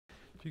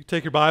If you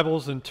take your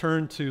Bibles and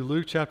turn to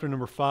Luke chapter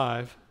number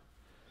 5.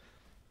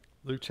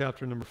 Luke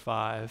chapter number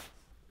 5.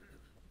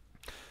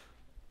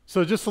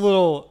 So just a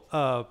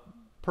little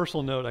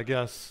personal note, I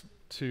guess,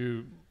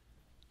 to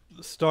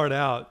start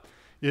out.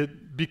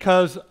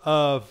 Because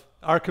of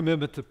our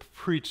commitment to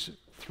preach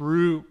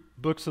through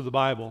books of the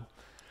Bible,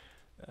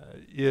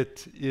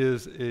 it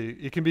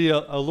can be a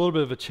little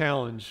bit of a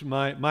challenge.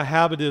 My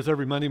habit is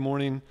every Monday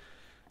morning,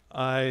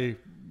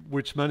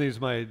 which Monday is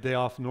my day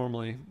off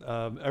normally,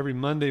 every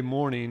Monday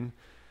morning,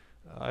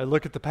 I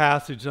look at the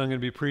passage that I'm going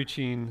to be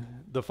preaching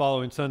the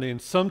following Sunday,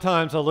 and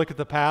sometimes I look at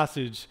the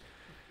passage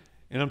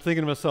and I'm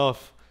thinking to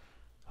myself,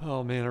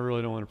 oh man, I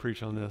really don't want to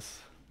preach on this,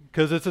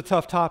 because it's a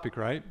tough topic,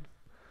 right?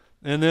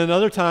 And then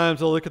other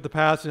times I'll look at the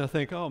passage and I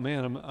think, oh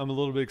man, I'm a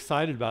little bit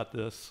excited about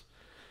this.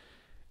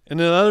 And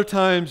then other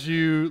times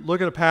you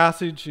look at a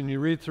passage and you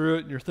read through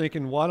it and you're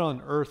thinking, what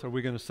on earth are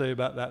we going to say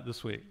about that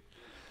this week?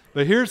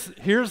 But here's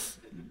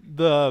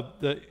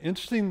the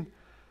interesting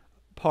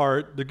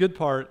part, the good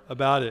part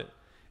about it,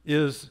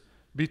 is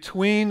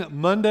between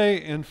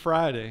Monday and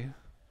Friday,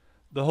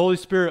 the Holy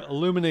Spirit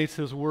illuminates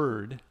His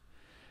Word,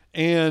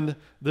 and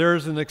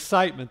there's an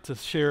excitement to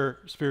share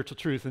spiritual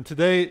truth. And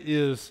today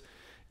is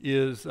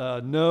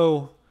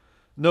no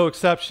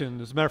exception.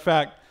 As a matter of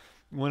fact,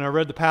 when I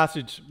read the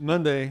passage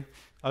Monday,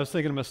 I was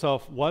thinking to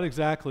myself, what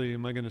exactly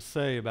am I going to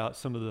say about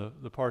some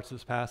of the parts of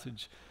this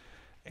passage?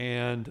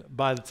 And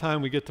by the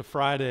time we get to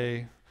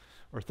Friday,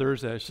 or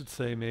Thursday, I should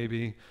say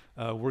maybe,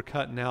 we're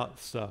cutting out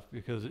stuff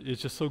because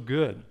it's just so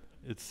good.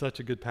 It's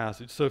such a good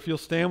passage. So if you'll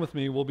stand with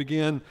me, we'll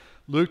begin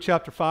Luke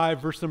chapter 5,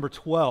 verse number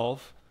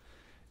 12.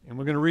 And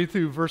we're going to read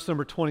through verse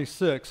number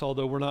 26,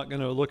 although we're not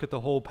going to look at the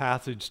whole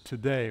passage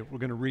today. We're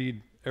going to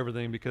read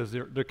everything because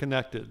they're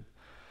connected.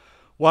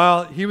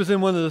 While he was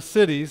in one of the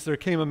cities, there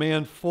came a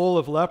man full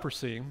of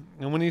leprosy.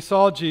 And when he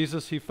saw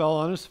Jesus, he fell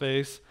on his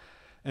face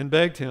and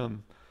begged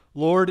him,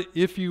 "Lord,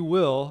 if you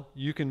will,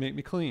 you can make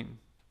me clean."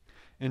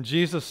 And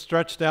Jesus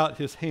stretched out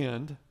his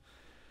hand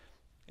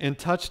and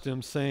touched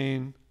him,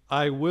 saying,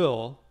 "I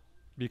will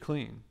be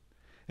clean."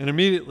 And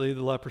immediately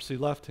the leprosy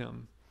left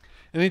him.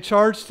 And he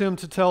charged him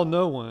to tell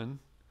no one,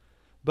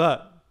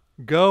 but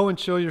go and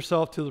show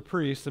yourself to the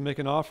priest and make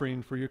an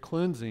offering for your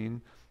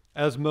cleansing,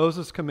 as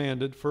Moses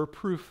commanded, for a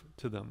proof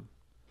to them.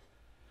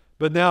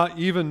 But now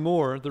even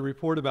more, the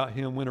report about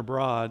him went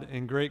abroad,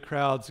 and great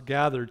crowds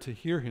gathered to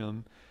hear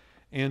him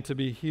and to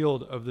be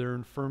healed of their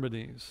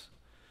infirmities.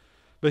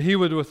 But he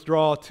would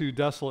withdraw to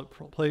desolate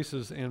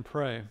places and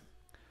pray.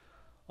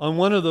 On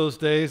one of those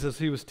days, as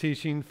he was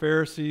teaching,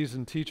 Pharisees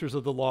and teachers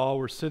of the law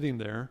were sitting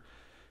there,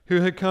 who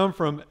had come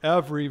from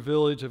every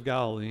village of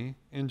Galilee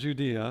and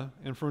Judea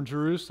and from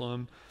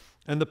Jerusalem,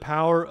 and the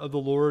power of the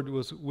Lord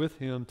was with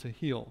him to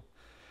heal.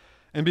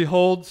 And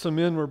behold, some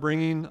men were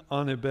bringing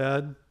on a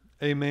bed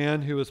a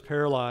man who was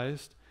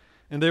paralyzed,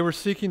 and they were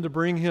seeking to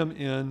bring him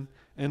in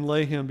and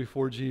lay him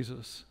before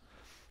Jesus.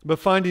 But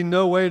finding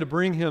no way to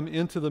bring him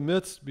into the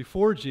midst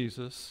before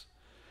Jesus,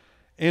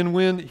 and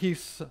when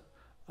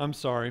I'm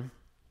sorry,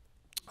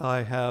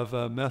 I have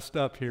messed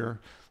up here.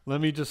 Let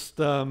me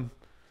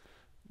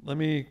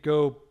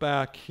go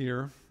back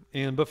here.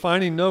 But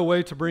finding no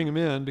way to bring him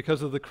in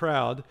because of the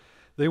crowd,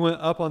 they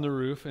went up on the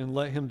roof and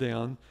let him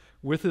down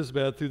with his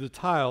bed through the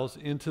tiles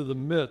into the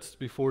midst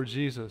before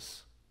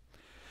Jesus.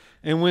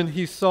 And when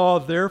he saw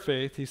their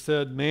faith, he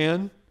said,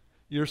 "Man,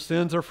 your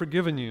sins are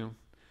forgiven you."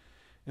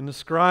 And the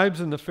scribes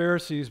and the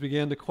Pharisees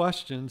began to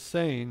question,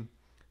 saying,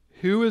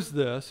 "Who is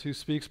this who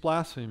speaks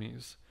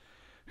blasphemies?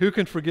 Who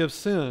can forgive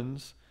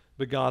sins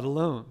but God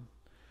alone?"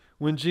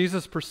 When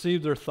Jesus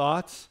perceived their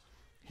thoughts,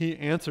 he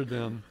answered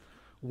them,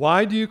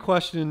 "Why do you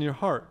question in your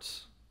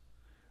hearts?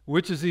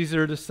 Which is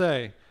easier to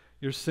say,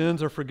 'Your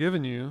sins are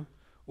forgiven you,'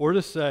 or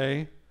to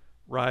say,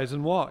 'Rise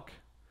and walk'?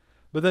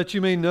 But that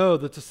you may know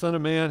that the Son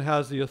of Man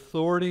has the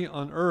authority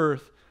on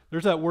earth."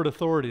 There's that word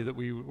authority that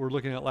we were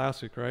looking at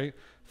last week, right?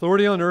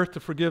 Authority on earth to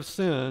forgive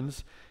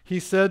sins.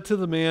 He said to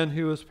the man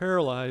who was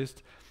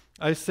paralyzed,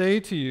 "I say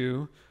to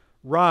you,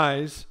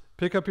 rise,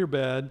 pick up your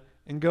bed,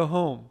 and go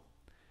home."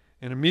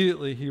 And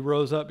immediately he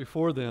rose up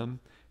before them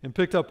and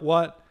picked up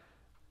what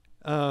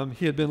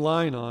he had been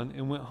lying on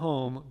and went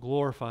home,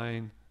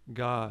 glorifying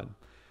God.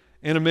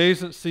 And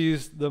amazement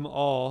seized them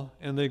all,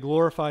 and they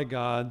glorified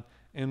God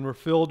and were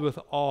filled with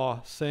awe,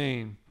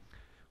 saying,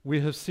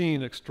 "We have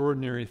seen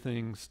extraordinary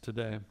things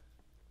today."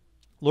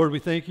 Lord, we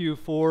thank you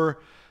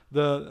for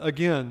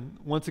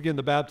once again,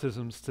 the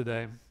baptisms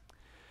today.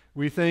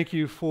 We thank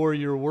you for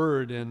your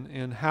word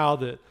and how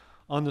that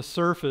on the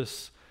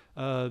surface,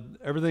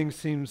 everything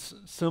seems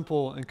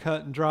simple and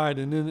cut and dried.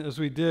 And then as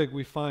we dig,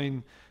 we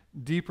find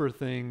deeper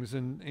things,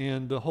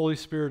 and the Holy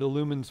Spirit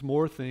illumines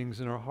more things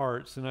in our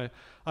hearts. And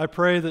I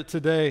pray that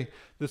today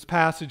this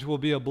passage will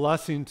be a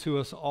blessing to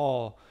us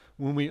all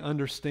when we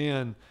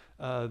understand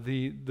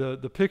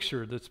the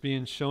picture that's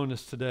being shown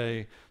us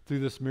today through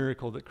this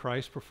miracle that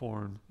Christ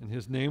performed. In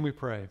his name we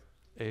pray.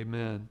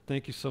 Amen.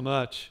 Thank you so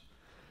much.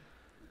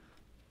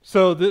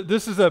 So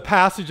this is a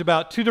passage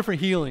about two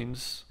different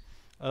healings.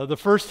 The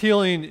first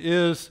healing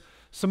is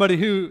somebody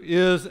who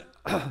is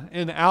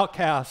an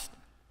outcast,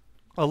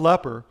 a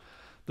leper.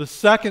 The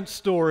second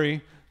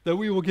story that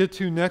we will get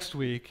to next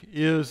week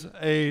is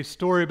a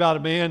story about a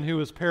man who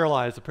was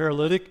paralyzed, a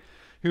paralytic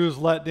who was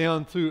let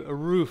down through a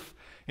roof.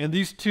 And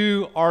these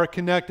two are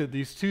connected.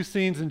 These two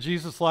scenes in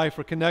Jesus' life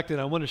are connected.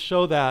 I want to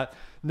show that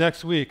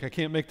next week. I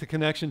can't make the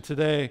connection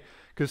today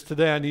because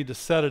today I need to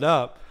set it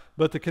up.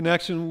 But the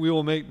connection we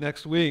will make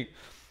next week.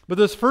 But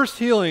this first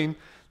healing,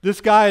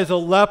 this guy is a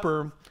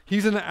leper.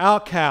 He's an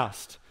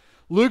outcast.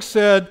 Luke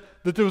said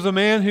that there was a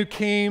man who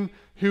came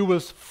who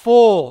was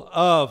full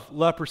of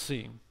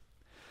leprosy.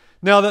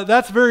 Now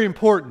that's very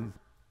important.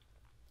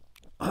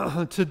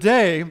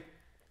 Today,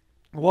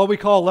 what we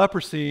call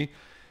leprosy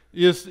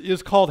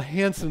is called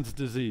Hansen's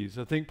disease.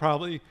 I think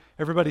probably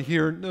everybody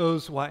here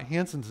knows what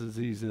Hansen's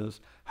disease is.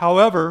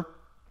 However,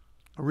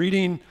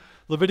 reading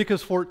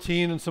Leviticus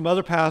 14 and some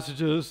other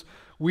passages,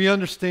 we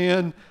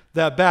understand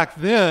that back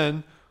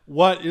then,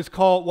 what was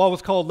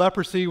called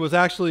leprosy was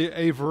actually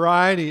a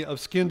variety of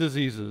skin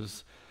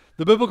diseases.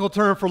 The biblical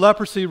term for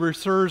leprosy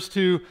refers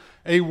to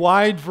a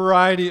wide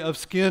variety of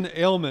skin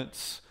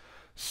ailments.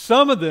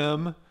 Some of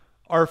them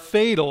are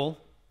fatal,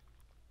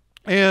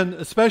 and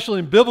especially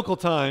in biblical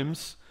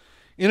times,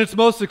 in its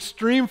most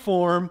extreme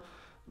form,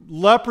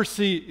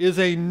 leprosy is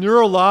a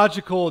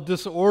neurological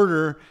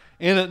disorder,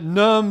 and it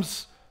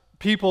numbs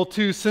people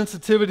to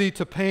sensitivity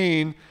to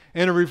pain,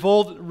 and it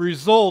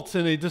results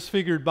in a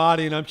disfigured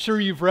body. And I'm sure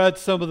you've read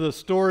some of the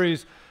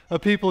stories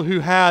of people who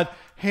had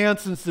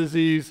Hansen's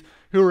disease,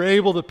 who were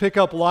able to pick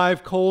up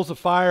live coals of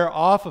fire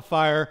off a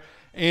fire,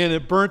 and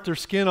it burnt their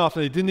skin off,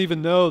 and they didn't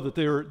even know that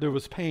there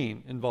was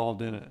pain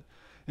involved in it.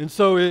 And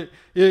so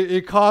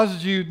it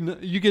causes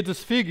you get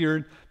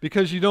disfigured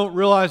because you don't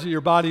realize that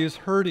your body is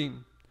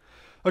hurting.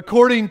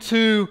 According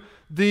to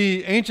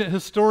the ancient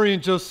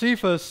historian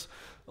Josephus,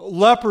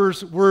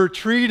 lepers were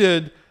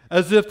treated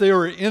as if they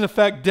were in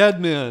effect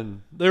dead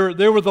men. They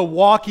were the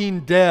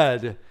walking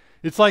dead.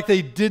 It's like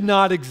they did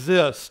not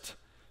exist.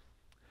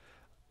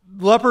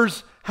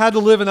 Lepers had to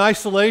live in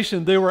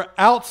isolation. They were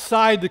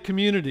outside the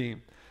community.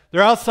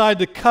 They're outside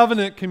the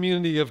covenant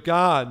community of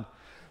God.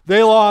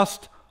 They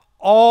lost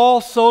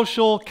all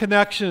social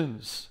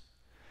connections.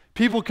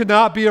 People could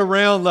not be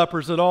around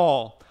lepers at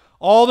all.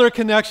 All their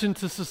connection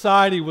to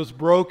society was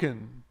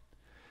broken.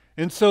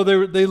 And so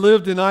they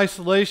lived in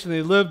isolation.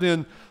 They lived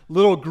in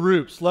little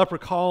groups, leper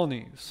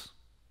colonies.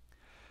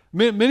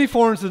 Many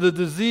forms of the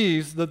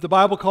disease that the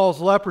Bible calls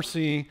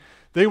leprosy,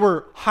 they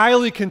were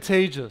highly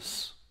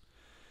contagious.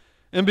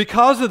 And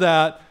because of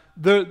that,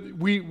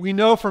 we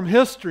know from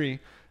history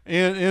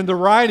and the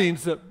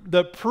writings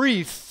that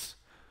priests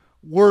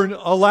were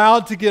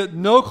allowed to get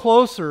no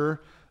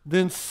closer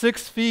than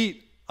 6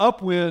 feet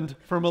upwind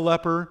from a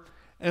leper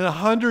and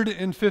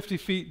 150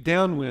 feet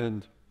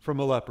downwind from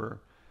a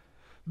leper.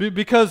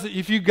 Because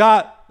if you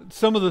got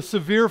some of the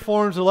severe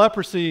forms of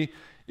leprosy,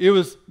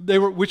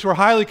 which were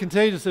highly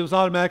contagious, it was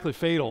automatically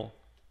fatal.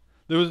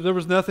 There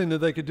was nothing that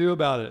they could do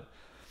about it.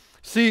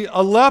 See,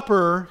 a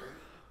leper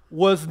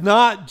was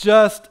not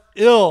just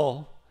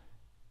ill,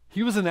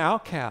 he was an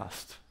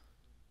outcast.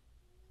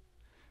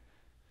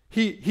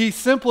 He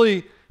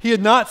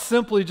had not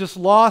simply just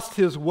lost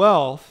his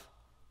wealth.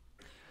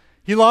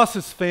 He lost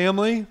his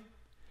family.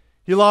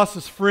 He lost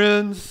his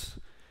friends.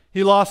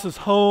 He lost his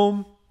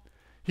home.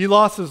 He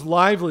lost his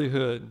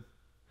livelihood.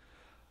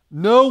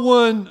 No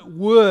one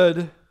would,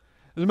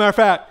 as a matter of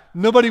fact,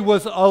 nobody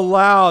was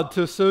allowed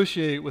to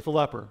associate with a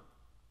leper.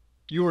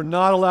 You were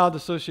not allowed to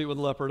associate with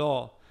a leper at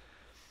all.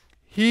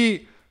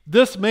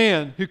 This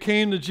man who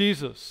came to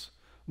Jesus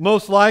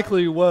most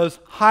likely was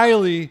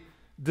highly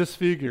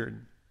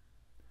disfigured,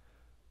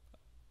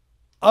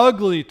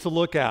 ugly to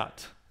look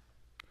at.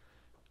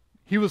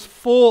 He was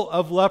full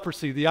of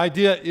leprosy. The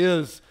idea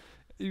is,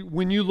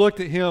 when you looked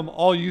at him,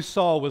 all you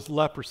saw was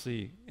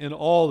leprosy and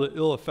all the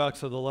ill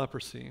effects of the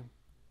leprosy.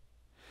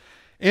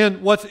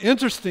 And what's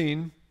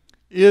interesting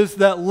is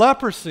that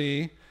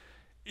leprosy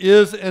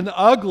is an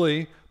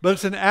ugly, but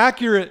it's an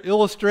accurate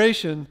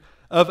illustration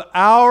of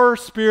our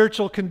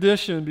spiritual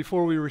condition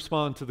before we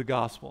respond to the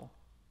gospel.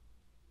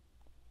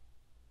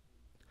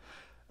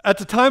 At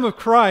the time of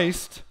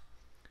Christ,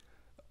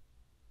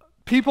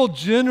 people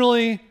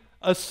generally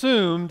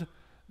assumed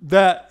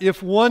that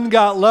if one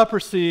got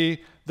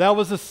leprosy, that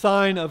was a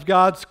sign of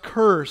God's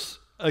curse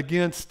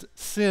against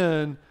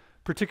sin,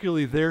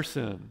 particularly their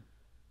sin.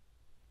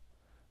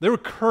 They were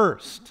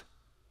cursed,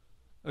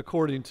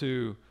 according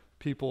to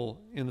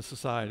people in the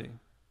society.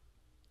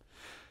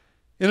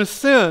 In a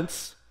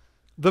sense,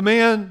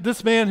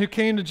 this man who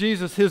came to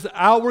Jesus, his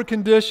outward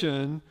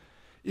condition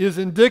is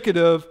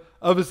indicative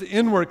of his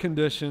inward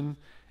condition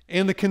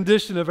and the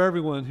condition of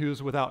everyone who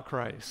is without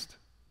Christ.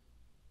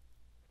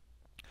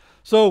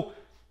 So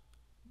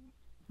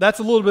that's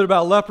a little bit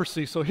about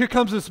leprosy. So here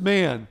comes this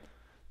man.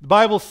 The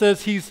Bible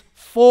says he's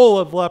full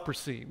of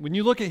leprosy. When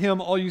you look at him,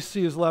 all you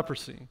see is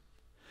leprosy.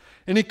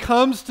 And he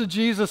comes to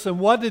Jesus, and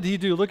what did he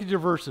do? Look at your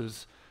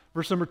verses.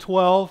 Verse number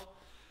 12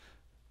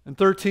 and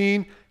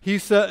 13.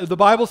 The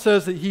Bible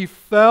says that he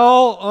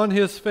fell on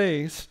his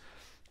face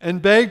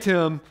and begged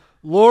him,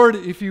 "Lord,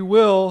 if you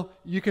will,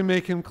 you can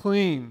make him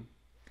clean."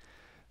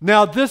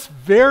 Now, this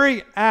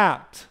very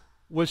act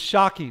was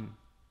shocking.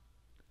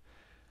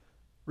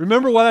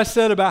 Remember what I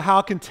said about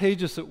how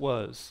contagious it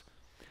was.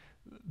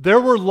 There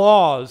were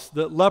laws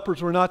that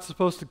lepers were not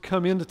supposed to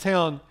come into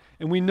town,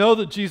 and we know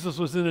that Jesus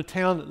was in a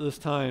town at this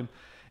time.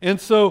 And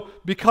so,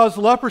 because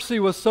leprosy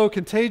was so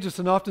contagious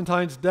and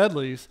oftentimes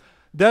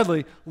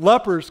deadly,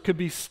 lepers could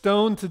be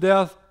stoned to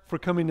death for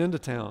coming into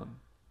town.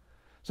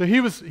 So he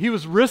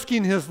was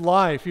risking his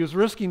life. He was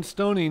risking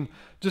stoning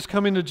just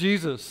coming to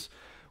Jesus.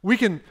 We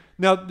can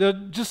now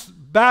just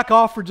back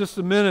off for just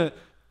a minute.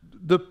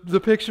 The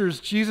picture is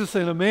Jesus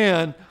and a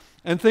man,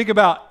 and think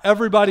about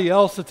everybody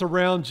else that's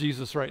around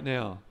Jesus right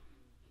now.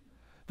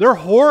 They're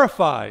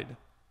horrified.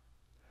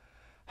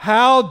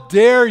 How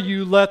dare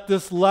you let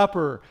this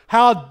leper,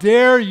 how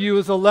dare you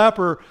as a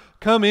leper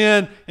come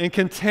in and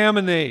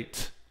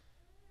contaminate?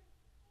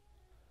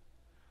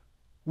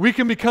 We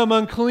can become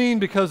unclean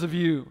because of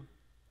you.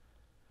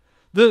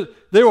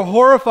 They were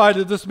horrified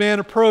that this man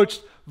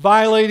approached,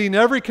 violating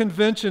every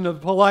convention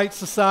of polite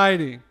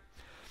society.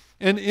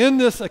 And in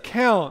this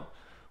account,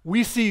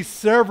 we see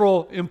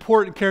several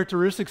important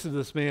characteristics of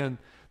this man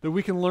that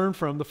we can learn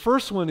from. The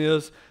first one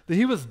is that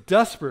he was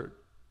desperate.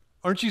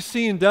 Aren't you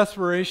seeing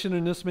desperation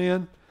in this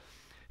man?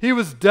 He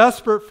was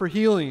desperate for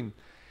healing.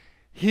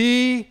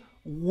 He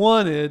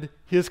wanted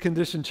his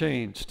condition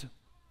changed.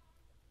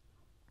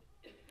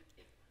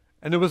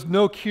 And there was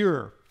no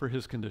cure for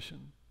his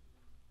condition.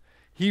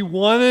 He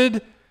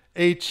wanted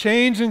a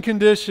change in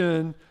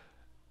condition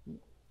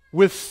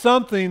with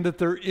something that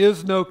there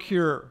is no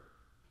cure.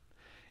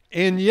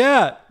 And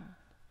yet,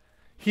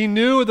 he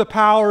knew the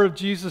power of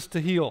Jesus to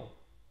heal.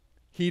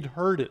 He'd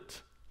heard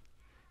it.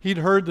 He'd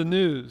heard the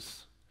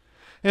news.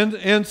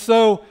 And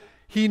so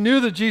he knew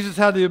that Jesus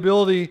had the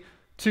ability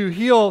to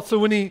heal. So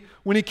when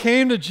he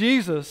came to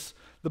Jesus,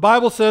 the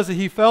Bible says that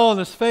he fell on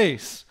his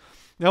face.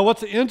 Now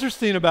what's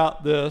interesting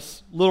about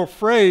this little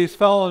phrase,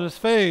 fell on his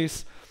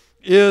face,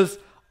 is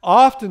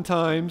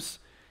oftentimes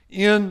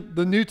in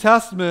the New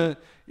Testament,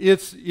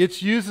 it's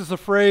used as a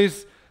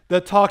phrase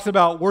that talks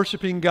about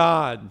worshiping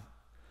God.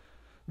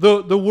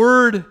 The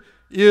word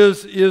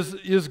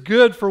is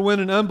good for when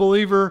an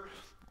unbeliever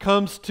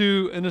comes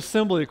to an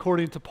assembly,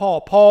 according to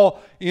Paul.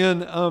 Paul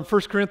in 1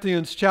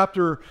 Corinthians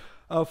chapter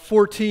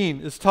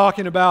 14 is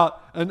talking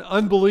about an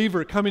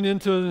unbeliever coming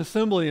into an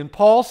assembly. And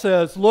Paul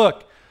says,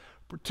 look,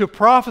 to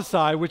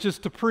prophesy, which is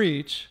to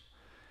preach,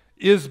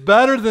 is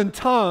better than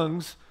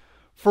tongues,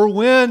 for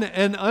when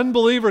an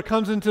unbeliever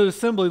comes into an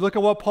assembly, look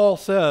at what Paul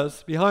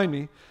says behind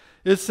me.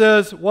 It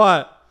says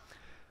what?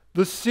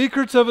 The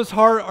secrets of his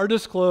heart are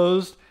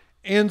disclosed,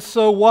 and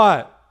so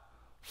what?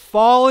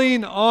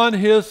 Falling on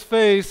his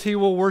face, he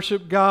will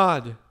worship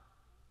God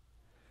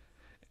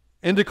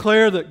and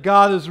declare that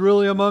God is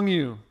really among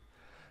you.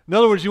 In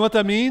other words, you know what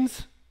that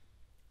means?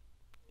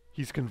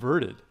 He's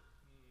converted.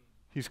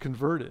 He's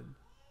converted.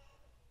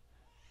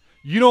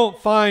 You don't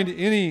find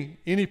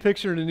any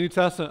picture in the New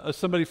Testament of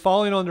somebody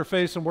falling on their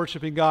face and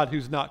worshiping God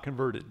who's not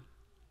converted.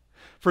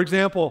 For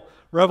example,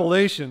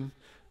 Revelation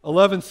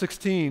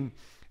 11:16,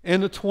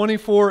 and the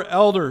 24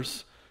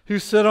 elders who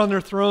sit on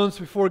their thrones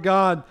before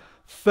God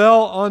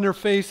fell on their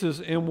faces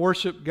and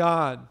worshiped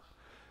God.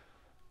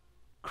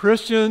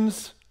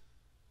 Christians,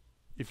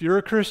 if you're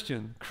a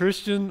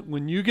Christian,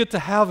 when you get to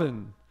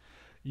heaven,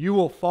 you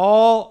will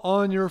fall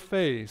on your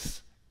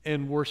face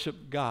and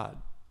worship God.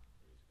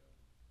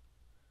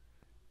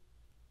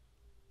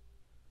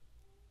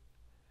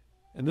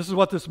 And this is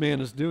what this man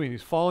is doing.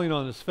 He's falling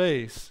on his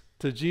face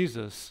to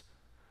Jesus,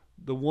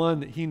 the one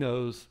that he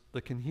knows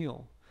that can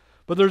heal.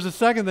 But there's a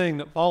second thing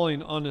that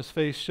falling on his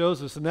face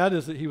shows us, and that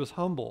is that he was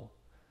humble.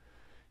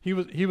 He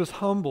was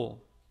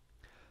humble.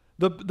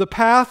 The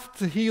path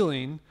to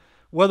healing,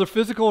 whether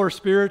physical or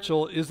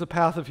spiritual, is the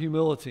path of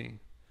humility.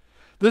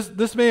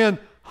 This man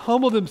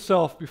humbled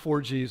himself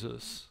before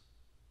Jesus.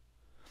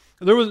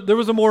 There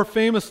was a more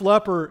famous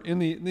leper in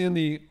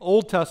the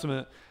Old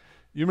Testament.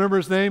 You remember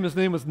his name? His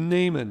name was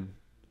Naaman.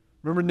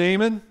 Remember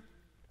Naaman?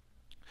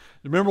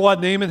 Remember what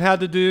Naaman had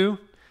to do?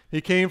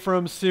 He came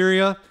from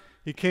Syria.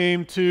 He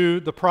came to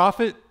the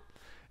prophet,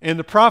 and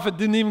the prophet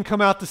didn't even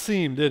come out to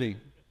see him, did he?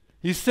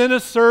 He sent a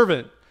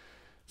servant.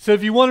 Said,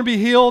 if you want to be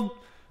healed,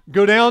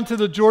 go down to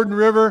the Jordan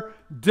River,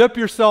 dip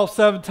yourself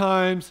 7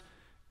 times,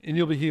 and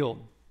you'll be healed.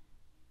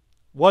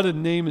 What did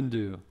Naaman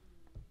do?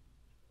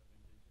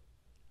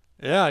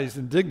 Yeah, he's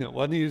indignant,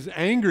 wasn't he? He's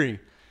angry.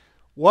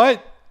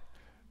 What?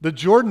 The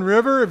Jordan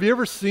River? Have you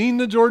ever seen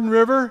the Jordan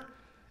River?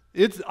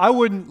 I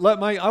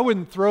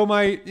wouldn't throw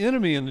my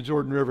enemy in the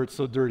Jordan River. It's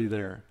so dirty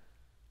there.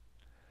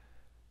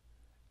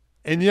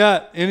 And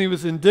he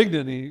was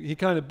indignant. He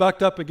kind of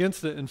bucked up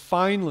against it. And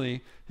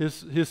finally,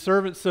 his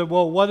servant said,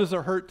 well, what does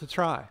it hurt to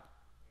try?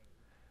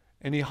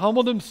 And he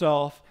humbled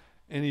himself,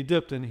 and he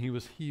dipped, and he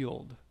was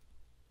healed.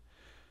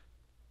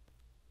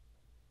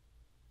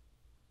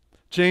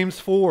 James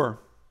 4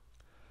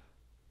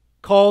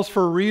 calls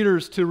for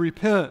readers to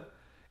repent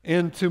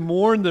and to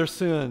mourn their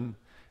sin.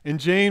 And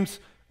James,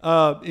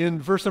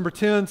 in verse number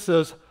 10,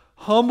 says,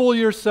 Humble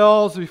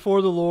yourselves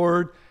before the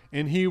Lord,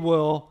 and he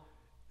will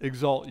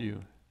exalt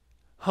you.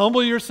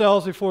 Humble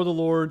yourselves before the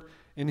Lord,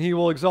 and he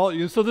will exalt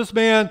you. So this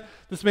man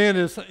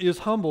is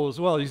humble as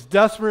well. He's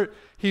desperate,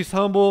 he's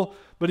humble,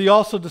 but he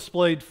also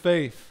displayed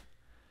faith.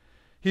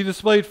 He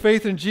displayed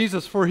faith in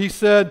Jesus, for he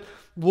said,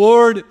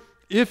 Lord,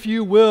 if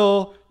you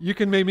will, you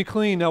can make me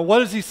clean. Now,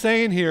 what is he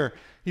saying here?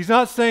 He's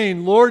not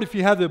saying, Lord, if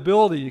you have the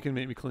ability, you can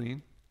make me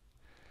clean.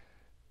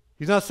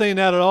 He's not saying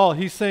that at all.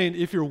 He's saying,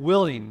 if you're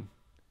willing,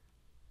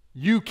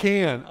 you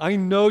can. I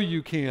know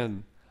you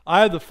can.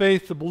 I have the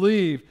faith to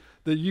believe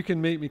that you can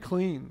make me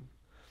clean.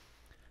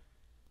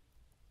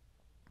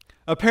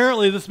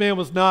 Apparently, this man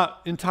was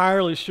not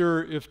entirely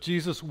sure if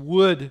Jesus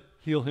would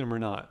heal him or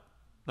not.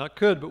 Not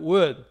could, but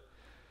would.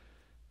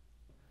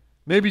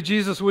 Maybe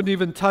Jesus wouldn't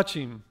even touch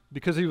him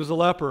because he was a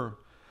leper.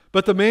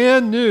 But the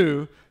man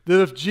knew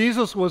that if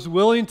Jesus was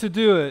willing to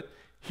do it,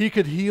 he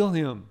could heal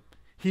him.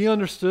 He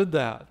understood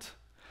that.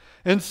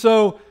 And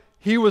so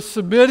he was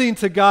submitting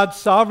to God's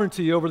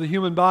sovereignty over the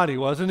human body,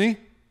 wasn't he?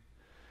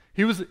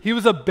 He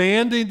was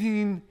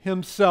abandoning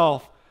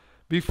himself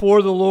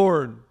before the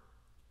Lord.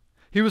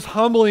 He was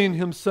humbling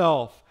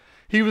himself.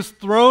 He was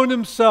throwing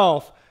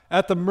himself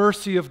at the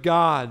mercy of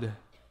God,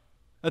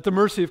 at the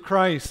mercy of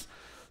Christ.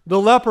 The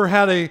leper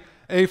had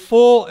a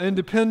full and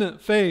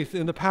dependent faith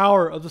in the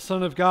power of the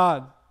Son of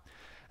God.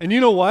 And you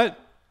know what?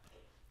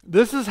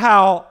 This is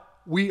how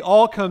we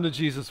all come to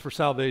Jesus for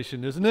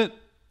salvation, isn't it?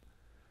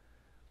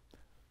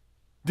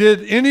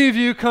 Did any of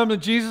you come to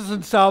Jesus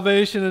in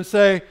salvation and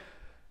say,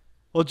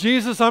 well,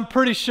 Jesus, I'm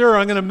pretty sure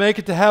I'm going to make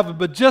it to heaven,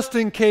 but just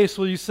in case,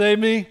 will you save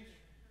me?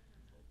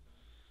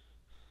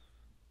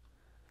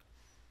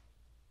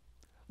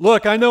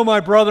 Look, I know my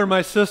brother,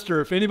 my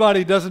sister. If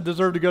anybody doesn't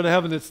deserve to go to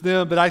heaven, it's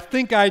them, but I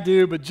think I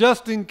do, but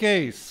just in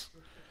case.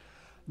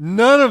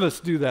 None of us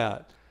do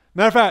that.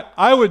 Matter of fact,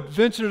 I would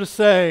venture to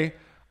say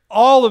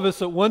all of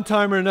us at one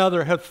time or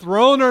another have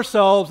thrown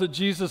ourselves at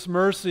Jesus'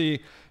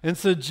 mercy and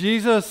said,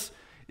 Jesus,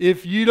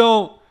 if you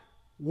don't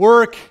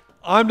work,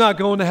 I'm not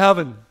going to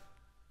heaven.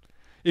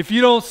 If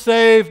you don't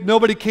save,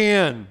 nobody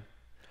can.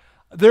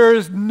 There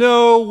is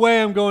no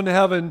way I'm going to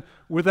heaven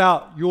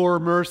without your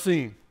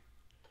mercy.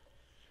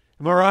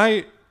 Am I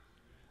right?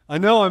 I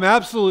know I'm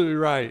absolutely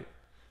right,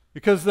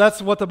 because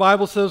that's what the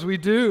Bible says we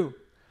do.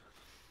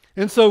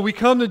 And so we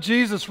come to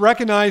Jesus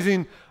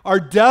recognizing our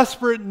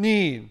desperate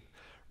need,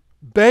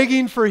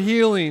 begging for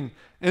healing,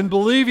 and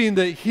believing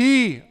that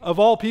he, of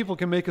all people,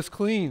 can make us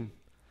clean.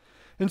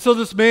 And so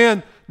this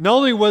man, not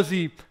only was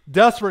he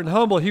desperate and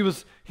humble, he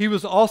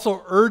was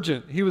also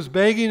urgent. He was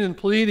begging and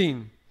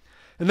pleading.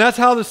 And that's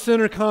how the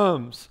sinner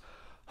comes.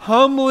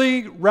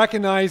 Humbly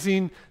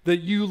recognizing that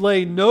you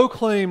lay no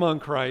claim on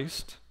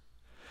Christ.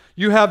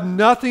 You have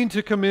nothing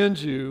to commend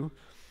you.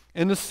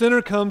 And the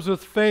sinner comes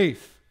with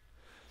faith.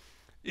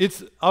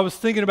 I was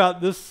thinking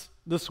about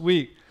this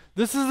week.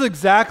 This is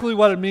exactly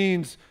what it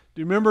means.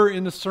 Do you remember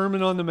in the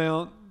Sermon on the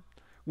Mount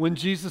when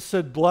Jesus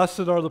said,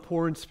 blessed are the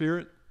poor in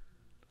spirit?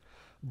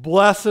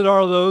 Blessed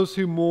are those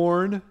who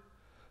mourn.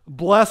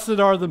 Blessed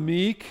are the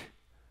meek.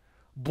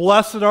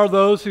 Blessed are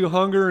those who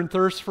hunger and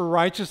thirst for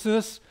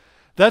righteousness.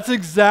 That's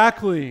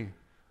exactly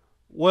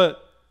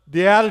what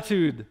the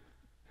attitude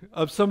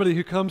of somebody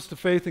who comes to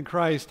faith in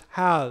Christ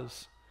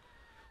has.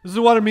 This is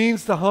what it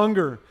means to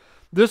hunger.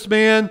 This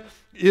man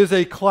is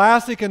a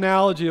classic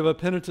analogy of a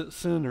penitent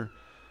sinner.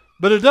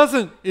 But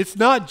it's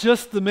not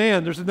just the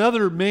man. There's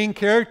another main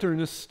character in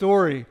this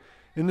story,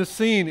 in this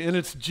scene, and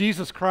it's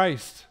Jesus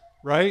Christ,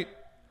 right?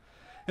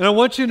 And I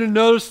want you to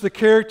notice the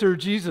character of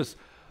Jesus.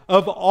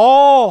 Of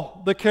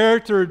all the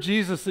character of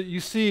Jesus that you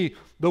see,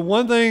 the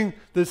one thing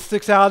that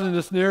sticks out in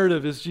this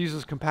narrative is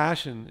Jesus'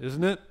 compassion,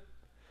 isn't it?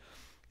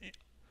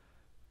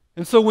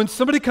 And so when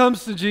somebody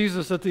comes to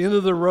Jesus at the end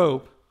of the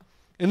rope,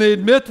 and they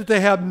admit that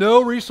they have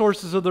no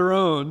resources of their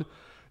own,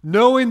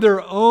 knowing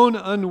their own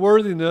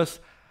unworthiness,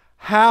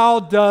 how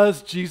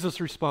does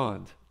Jesus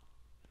respond?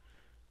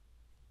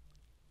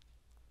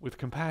 With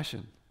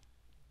compassion.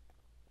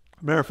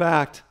 Matter of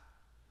fact,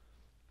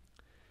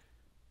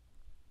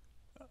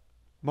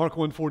 Mark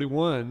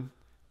 1:41,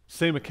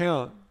 same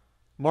account,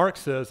 Mark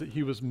says that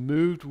he was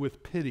moved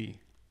with pity.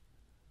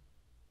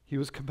 He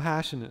was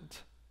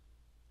compassionate.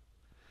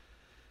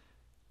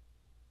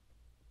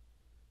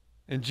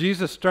 And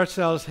Jesus stretched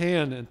out his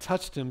hand and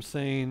touched him,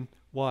 saying,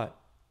 what?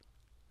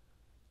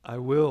 I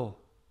will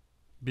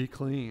be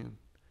clean.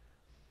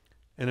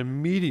 And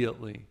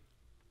immediately,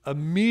 the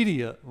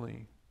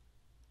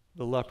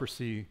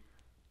leprosy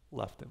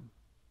left him.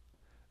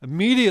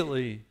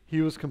 Immediately,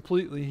 he was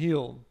completely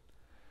healed.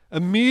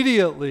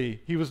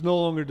 Immediately, he was no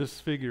longer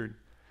disfigured.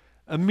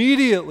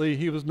 Immediately,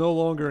 he was no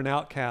longer an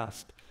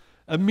outcast.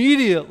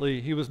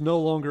 Immediately, he was no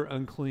longer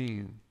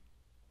unclean.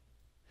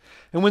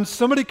 And when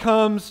somebody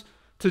comes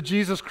to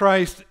Jesus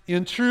Christ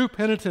in true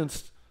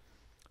penitence,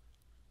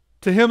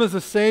 to him as a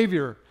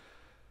Savior,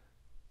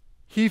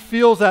 he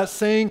feels that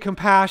same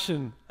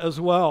compassion as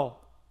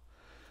well.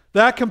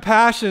 That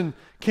compassion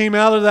came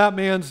out of that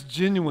man's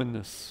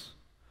genuineness.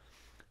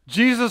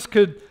 Jesus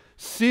could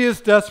see his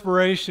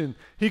desperation.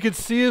 He could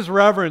see his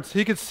reverence.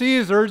 He could see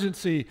his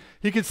urgency.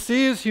 He could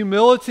see his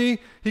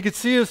humility. He could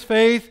see his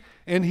faith,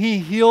 and he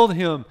healed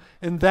him.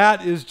 And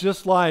that is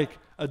just like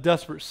a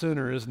desperate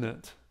sinner, isn't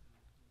it?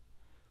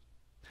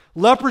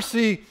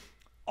 Leprosy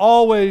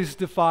always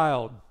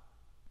defiled.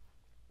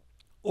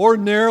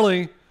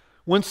 Ordinarily,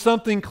 when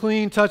something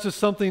clean touches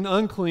something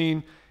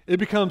unclean, it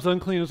becomes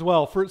unclean as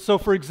well.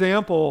 For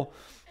example,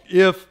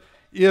 if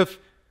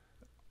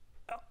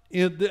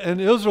an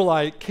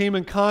Israelite came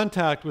in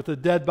contact with a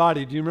dead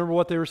body, do you remember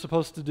what they were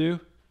supposed to do?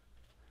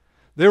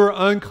 They were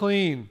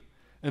unclean,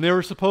 and they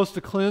were supposed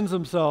to cleanse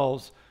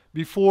themselves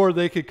before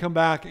they could come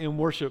back and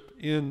worship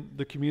in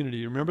the community.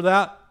 You remember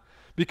that?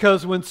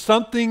 Because when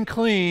something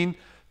clean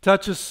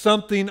touches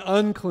something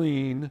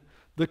unclean,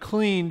 the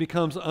clean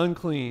becomes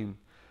unclean.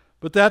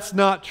 But that's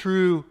not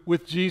true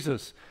with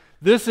Jesus.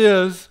 This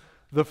is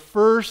the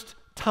first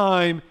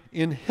time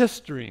in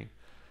history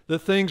that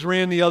things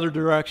ran the other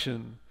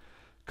direction.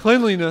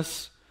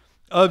 Cleanliness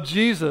of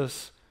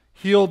Jesus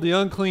healed the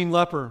unclean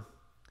leper.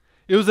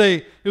 It was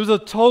a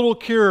total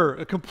cure,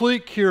 a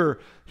complete cure.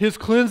 His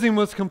cleansing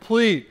was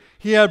complete.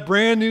 He had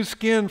brand new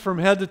skin from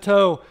head to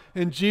toe,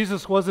 and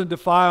Jesus wasn't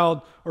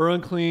defiled or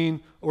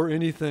unclean or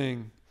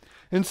anything.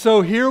 And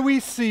so here we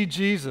see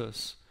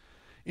Jesus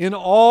in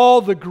all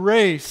the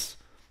grace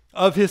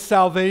of his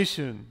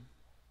salvation.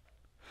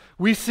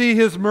 We see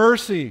his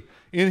mercy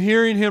in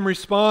hearing him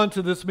respond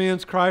to this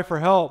man's cry for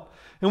help.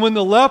 And when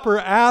the leper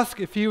asked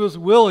if he was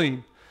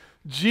willing,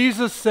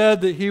 Jesus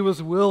said that he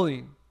was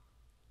willing.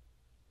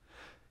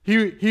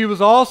 He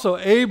was also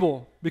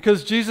able,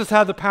 because Jesus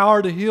had the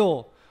power to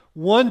heal.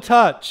 One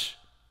touch,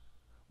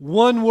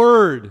 one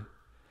word,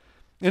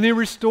 and he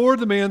restored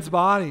the man's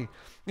body.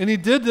 And he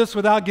did this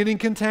without getting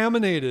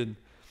contaminated,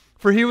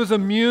 for he was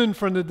immune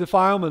from the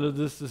defilement of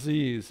this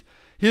disease.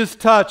 His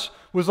touch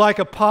was like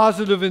a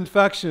positive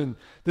infection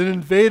that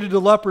invaded the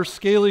leper's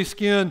scaly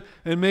skin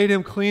and made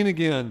him clean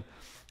again.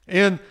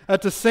 And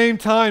at the same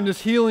time,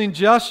 this healing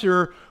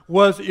gesture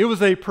was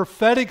a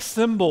prophetic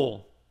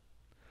symbol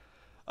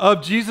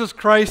of Jesus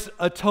Christ's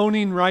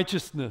atoning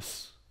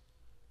righteousness.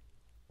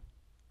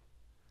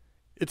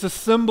 It's a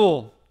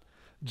symbol.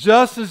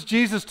 Just as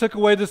Jesus took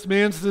away this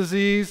man's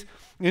disease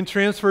and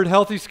transferred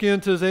healthy skin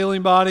to his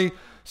ailing body,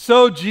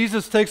 so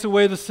Jesus takes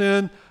away the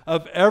sin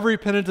of every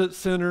penitent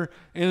sinner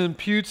and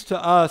imputes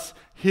to us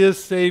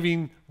his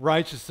saving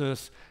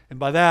righteousness. And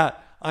by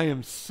that, I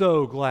am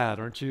so glad,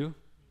 aren't you?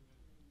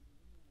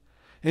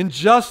 And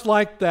just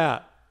like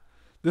that,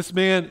 this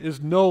man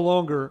is no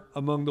longer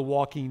among the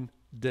walking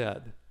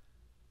dead.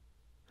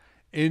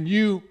 And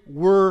you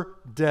were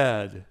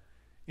dead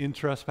in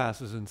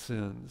trespasses and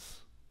sins.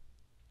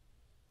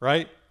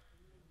 Right?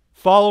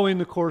 Following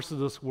the course of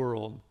this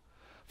world.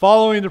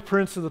 Following the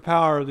prince of the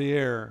power of the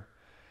air.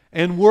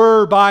 And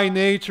were by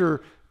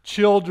nature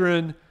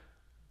children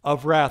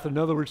of wrath. In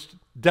other words,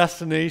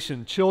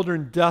 destination.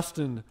 Children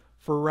destined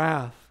for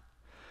wrath.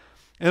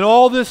 And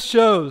all this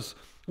shows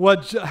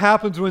what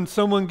happens when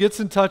someone gets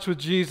in touch with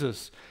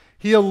Jesus.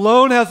 He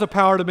alone has the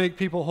power to make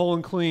people whole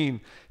and clean.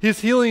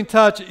 His healing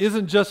touch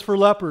isn't just for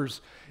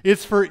lepers.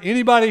 It's for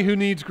anybody who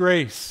needs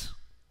grace.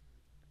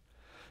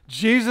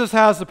 Jesus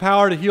has the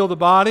power to heal the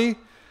body,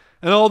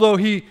 and although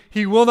he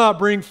will not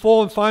bring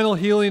full and final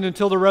healing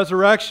until the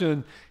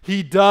resurrection,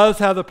 he does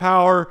have the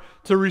power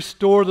to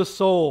restore the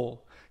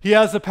soul. He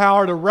has the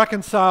power to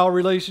reconcile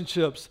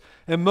relationships.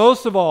 And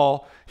most of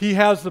all, he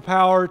has the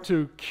power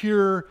to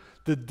cure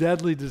the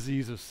deadly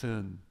disease of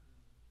sin.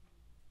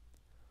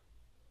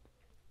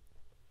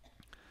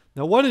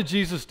 Now, what did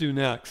Jesus do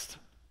next?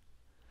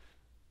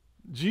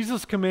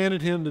 Jesus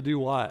commanded him to do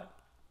what?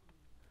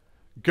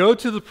 Go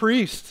to the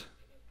priest.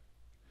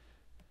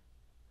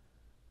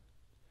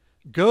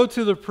 Go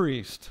to the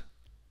priest.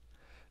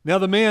 Now,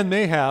 the man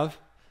may have,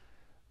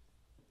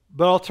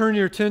 but I'll turn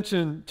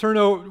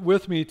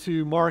with me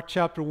to Mark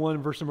chapter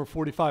 1, verse number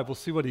 45. We'll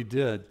see what he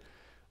did.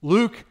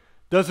 Luke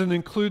doesn't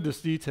include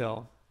this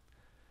detail.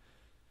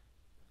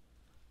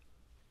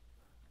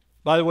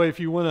 By the way, if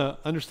you want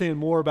to understand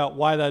more about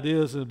why that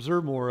is and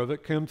observe more of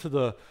it, come to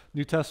the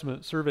New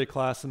Testament survey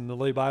class in the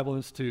Lay Bible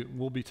Institute, and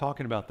we'll be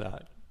talking about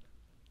that.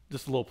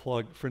 Just a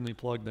little friendly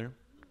plug there.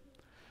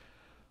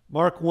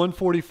 Mark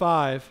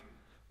 1:45,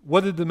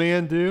 what did the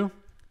man do?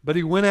 But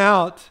he went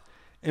out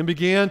and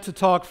began to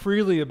talk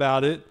freely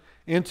about it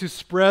and to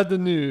spread the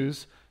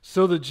news,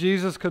 so that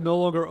Jesus could no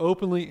longer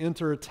openly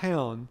enter a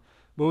town,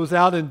 but was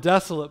out in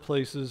desolate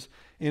places,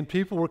 and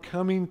people were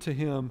coming to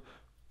him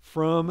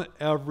from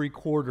every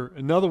quarter.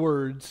 In other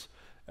words,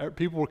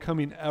 people were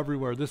coming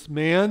everywhere. This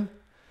man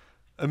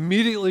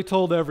immediately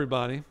told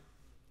everybody,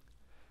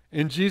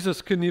 and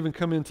Jesus couldn't even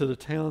come into the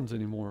towns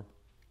anymore.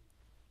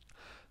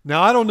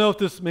 Now, I don't know if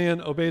this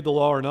man obeyed the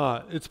law or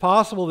not. It's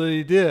possible that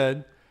he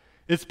did.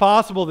 It's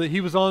possible that he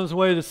was on his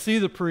way to see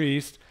the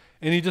priest,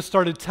 and he just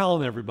started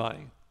telling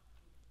everybody.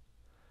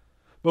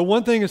 But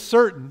one thing is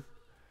certain,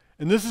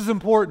 and this is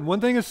important, one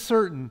thing is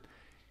certain,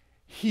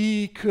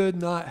 he could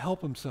not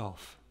help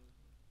himself.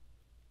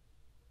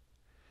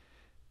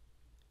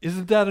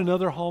 Isn't that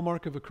another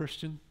hallmark of a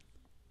Christian?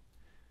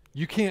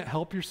 you can't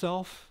help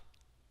yourself.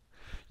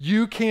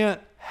 You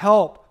can't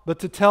help but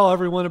to tell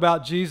everyone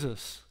about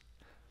Jesus.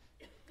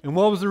 And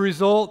what was the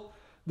result?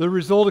 The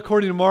result,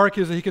 according to Mark,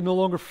 is that he could no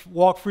longer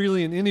walk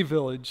freely in any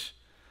village.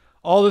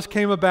 All this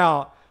came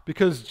about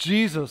because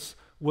Jesus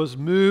was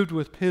moved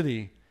with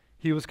pity.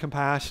 He was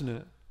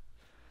compassionate.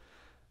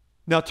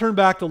 Now turn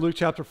back to Luke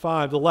chapter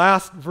 5. The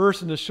last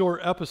verse in this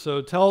short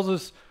episode tells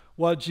us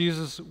what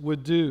Jesus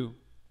would do.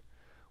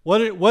 What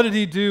did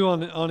he do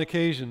on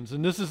occasions?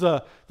 And this is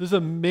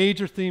a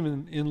major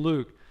theme in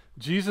Luke.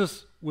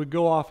 Jesus would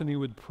go off and he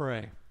would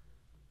pray.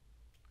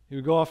 He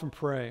would go off and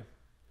pray.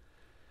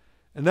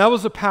 And that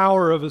was the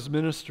power of his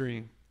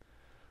ministry.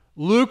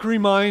 Luke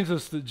reminds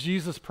us that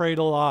Jesus prayed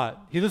a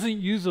lot. He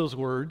doesn't use those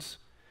words.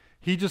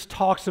 He just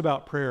talks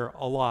about prayer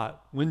a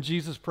lot. When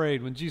Jesus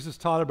prayed, when Jesus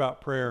taught about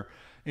prayer,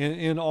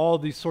 and all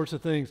these sorts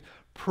of things.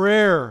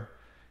 Prayer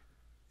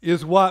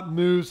is what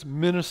moves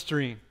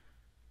ministry.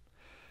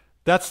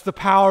 That's the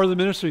power of the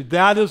ministry.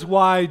 That is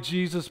why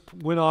Jesus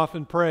went off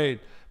and prayed.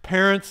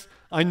 Parents,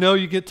 I know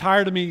you get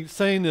tired of me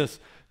saying this.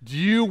 Do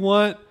you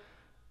want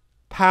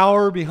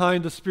power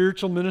behind the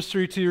spiritual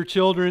ministry to your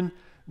children?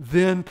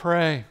 Then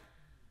pray.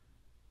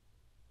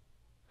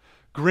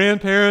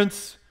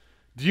 Grandparents,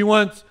 do you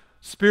want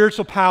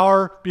spiritual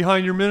power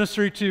behind your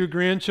ministry to your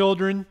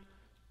grandchildren?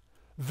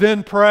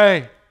 Then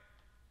pray.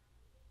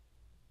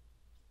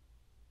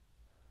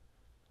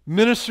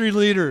 Ministry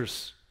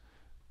leaders,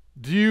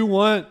 do you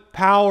want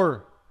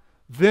power?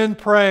 Then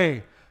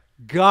pray.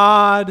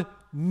 God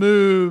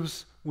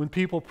moves when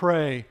people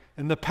pray,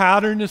 and the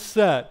pattern is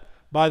set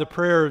by the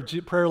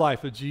prayer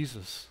life of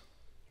Jesus.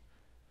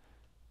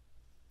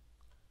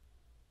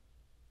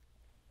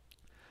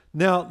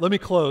 Now, let me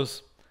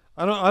close.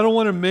 I don't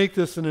want to make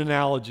this an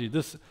analogy.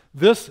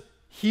 This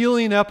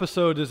healing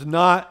episode is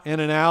not an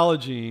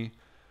analogy,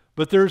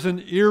 but there's an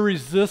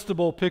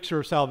irresistible picture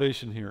of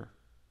salvation here.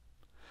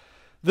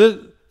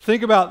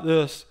 Think about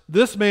this.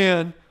 This is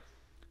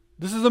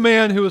a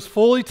man who was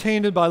fully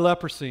tainted by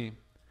leprosy.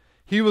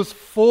 He was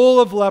full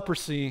of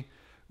leprosy.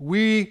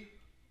 We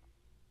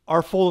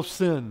are full of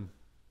sin.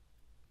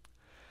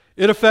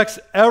 It affects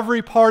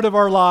every part of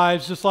our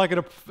lives just like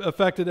it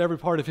affected every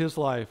part of his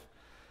life.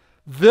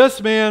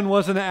 This man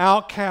was an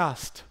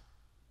outcast.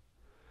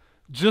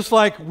 Just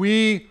like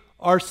we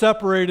are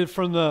separated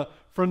from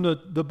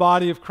the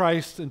body of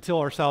Christ until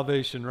our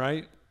salvation,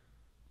 right?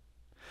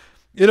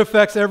 It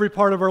affects every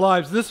part of our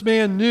lives. This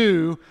man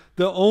knew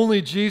that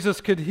only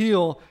Jesus could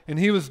heal, and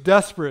he was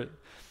desperate.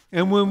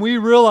 And when we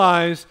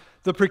realize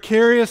the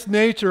precarious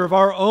nature of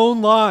our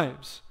own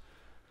lives,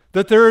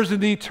 that there is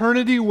an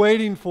eternity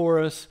waiting for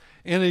us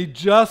and a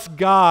just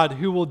God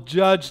who will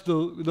judge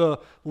the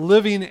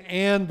living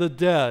and the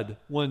dead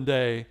one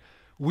day,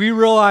 we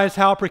realize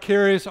how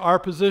precarious our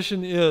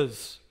position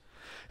is.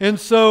 And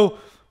so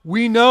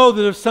we know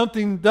that if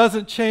something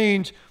doesn't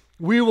change,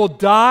 we will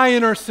die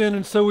in our sin,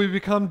 and so we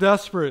become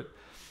desperate.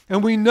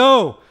 And we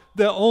know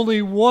that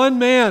only one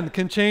man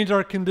can change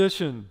our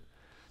condition.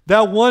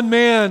 That one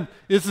man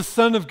is the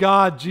Son of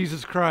God,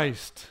 Jesus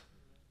Christ.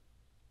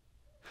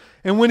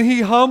 And when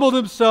he humbled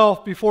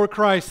himself before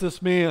Christ,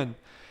 this man,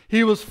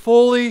 he was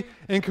fully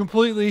and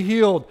completely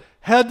healed,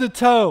 head to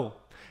toe.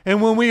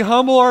 And when we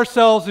humble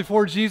ourselves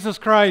before Jesus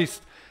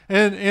Christ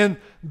and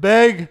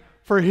beg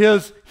for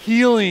his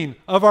healing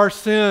of our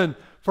sin,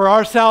 for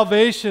our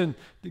salvation,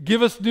 to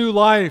give us new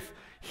life,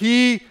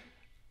 he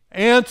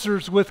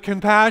answers with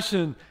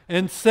compassion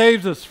and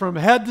saves us from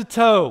head to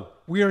toe.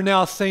 We are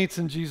now saints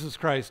in Jesus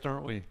Christ,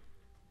 aren't we?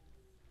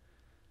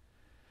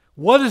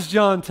 What does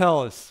John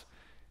tell us?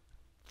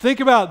 Think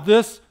about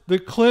this, the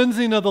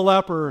cleansing of the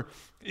leper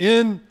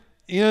in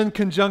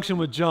conjunction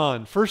with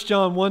John. 1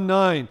 John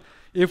 1:9.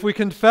 If we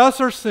confess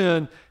our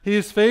sin, he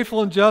is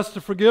faithful and just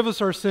to forgive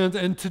us our sins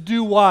and to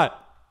do what?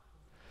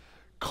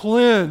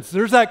 Cleanse.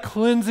 There's that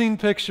cleansing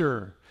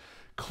picture.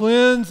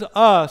 Cleanse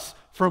us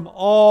from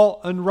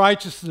all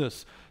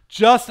unrighteousness.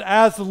 Just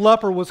as the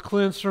leper was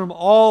cleansed from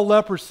all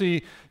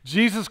leprosy,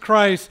 Jesus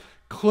Christ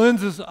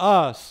cleanses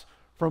us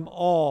from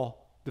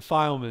all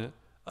defilement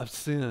of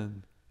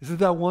sin. Isn't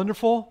that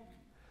wonderful?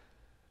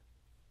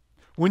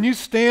 When you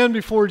stand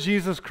before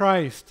Jesus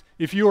Christ,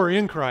 if you are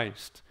in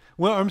Christ,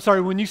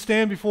 when you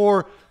stand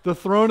before the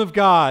throne of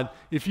God,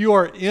 if you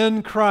are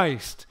in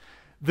Christ,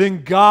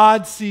 then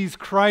God sees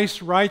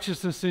Christ's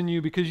righteousness in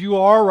you because you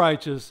are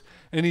righteous,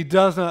 and he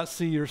does not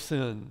see your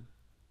sin.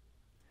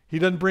 He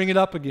doesn't bring it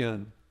up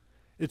again.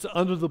 It's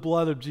under the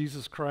blood of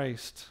Jesus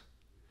Christ.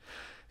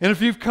 And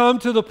if you've come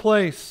to the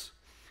place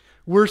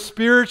where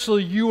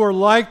spiritually you are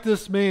like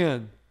this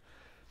man,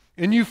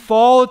 and you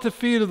fall at the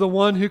feet of the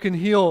one who can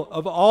heal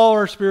of all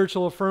our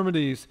spiritual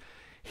infirmities,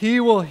 he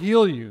will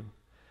heal you,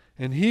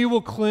 and he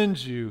will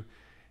cleanse you,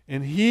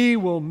 and he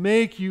will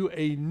make you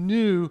a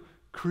new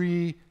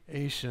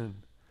creation.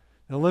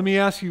 Now let me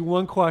ask you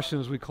one question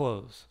as we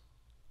close.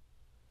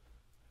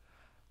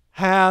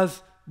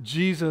 Has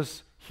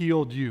Jesus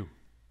healed you?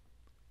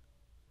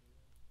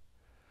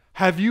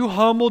 Have you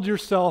humbled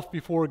yourself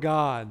before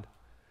God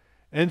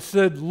and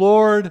said,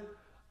 Lord,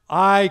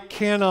 I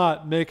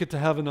cannot make it to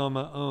heaven on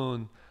my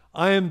own.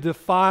 I am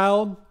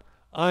defiled,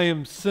 I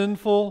am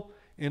sinful,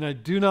 and I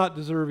do not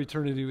deserve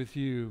eternity with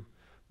you.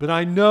 But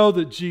I know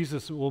that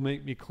Jesus will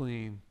make me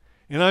clean.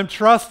 And I'm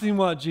trusting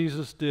what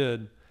Jesus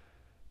did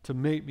to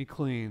make me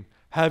clean.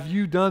 Have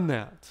you done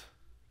that?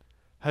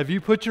 Have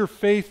you put your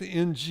faith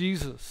in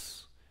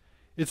Jesus?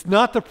 It's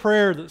not the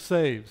prayer that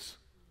saves.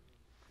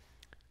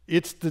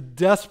 It's the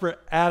desperate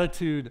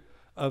attitude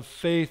of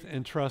faith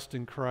and trust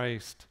in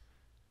Christ.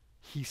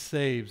 He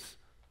saves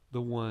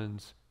the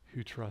ones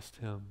who trust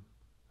him.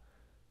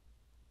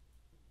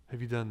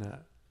 Have you done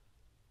that?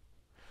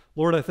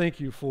 Lord, I thank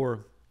you for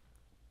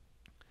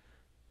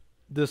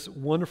this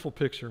wonderful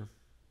picture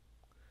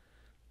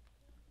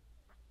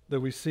that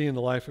we see in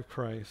the life of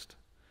Christ.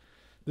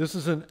 This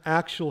is an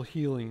actual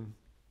healing.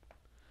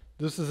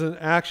 This is an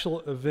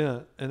actual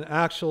event, an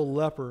actual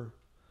leper.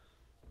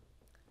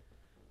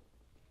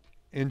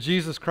 And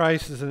Jesus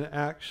Christ is an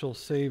actual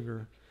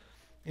Savior.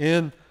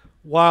 And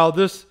while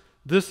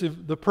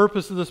the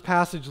purpose of this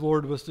passage,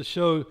 Lord, was to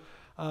show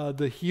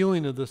the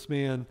healing of this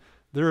man,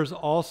 there is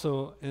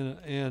also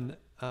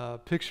a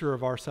picture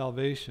of our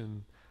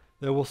salvation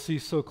that we'll see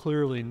so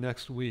clearly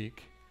next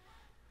week.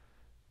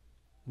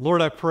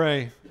 Lord, I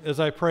pray, as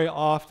I pray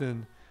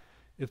often,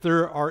 if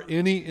there are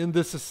any in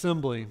this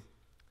assembly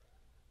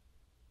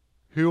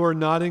who are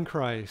not in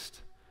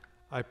Christ,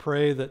 I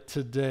pray that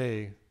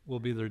today will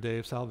be their day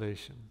of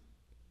salvation.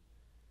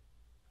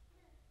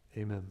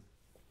 Amen.